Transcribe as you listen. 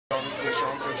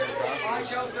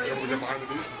just able to get behind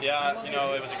the knee? Yeah,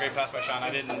 it was a great pass by Sean. I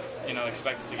didn't,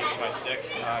 expect it to get to my stick.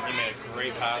 He made a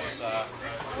great pass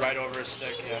right over his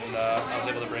stick, and I was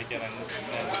able to break it and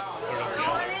put it over his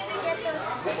shoulder.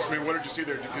 I mean, what did you see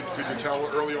there? Could you tell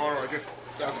early on, or I guess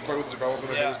as the play was developing,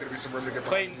 that there was going to be some room to get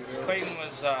behind the knee there? Clayton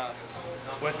was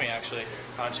with me, actually,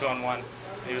 2-on-1.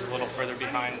 He was a little further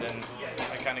behind, and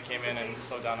I kind of came in and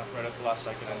slowed down right at the last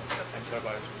second and put it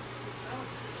by.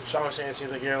 Sean was saying it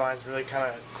seems like your line's really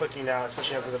kind of clicking now,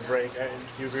 especially after the break. Do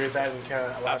you agree with that and kind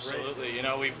of elaborate? Absolutely.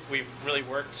 We've really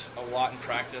worked a lot in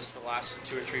practice the last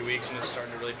 2 or 3 weeks, and it's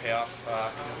starting to really pay off.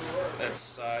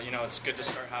 It's good to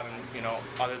start having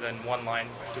other than one line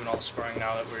doing all the scoring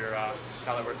now that we're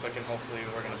clicking. Hopefully,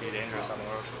 we're going to be dangerous on the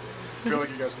road. I feel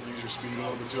like you guys can use your speed a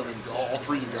little bit too. I mean, all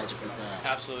three of you guys are pretty fast.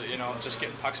 Absolutely. Just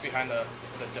getting pucks behind the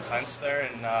defense there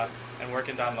and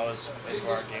working down low is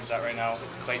where our game's at right now.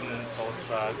 Clayton, both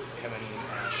him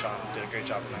and Sean did a great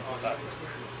job tonight with that.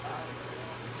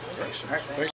 Thanks.